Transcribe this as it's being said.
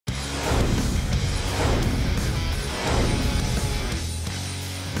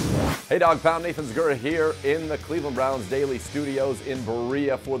Hey Dog Pound, Nathan Zegura here in the Cleveland Browns Daily Studios in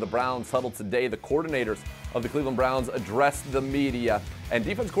Berea for the Browns Huddle today. The coordinators of the Cleveland Browns addressed the media, and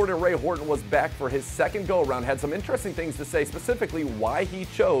defense coordinator Ray Horton was back for his second go-around. Had some interesting things to say, specifically why he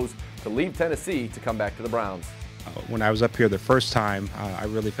chose to leave Tennessee to come back to the Browns. When I was up here the first time, I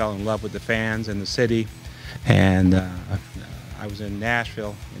really fell in love with the fans and the city, and I was in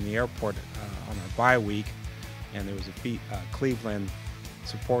Nashville in the airport on a bye week, and there was a Cleveland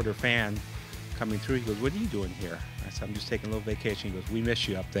supporter fan coming through. He goes, "What are you doing here?" I said, "I'm just taking a little vacation." He goes, "We miss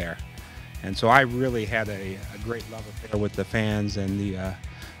you up there." And so I really had a great love affair with the fans and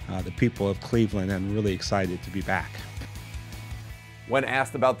the people of Cleveland, and really excited to be back. When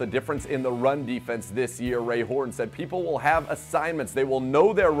asked about the difference in the run defense this year, Ray Horton said people will have assignments. They will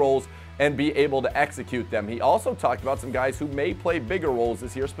know their roles and be able to execute them. He also talked about some guys who may play bigger roles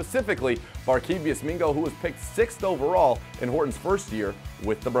this year, specifically Barkevious Mingo, who was picked 6th overall in Horton's first year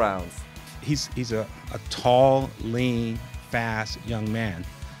with the Browns. He's a tall, lean, fast young man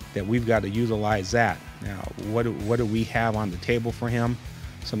that we've got to utilize that. Now, what do we have on the table for him?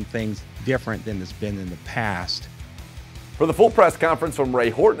 Some things different than it's been in the past. For the full press conference from Ray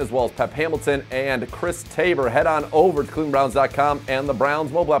Horton, as well as Pep Hamilton and Chris Tabor, head on over to ClevelandBrowns.com and the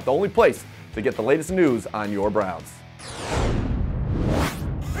Browns mobile app, the only place to get the latest news on your Browns.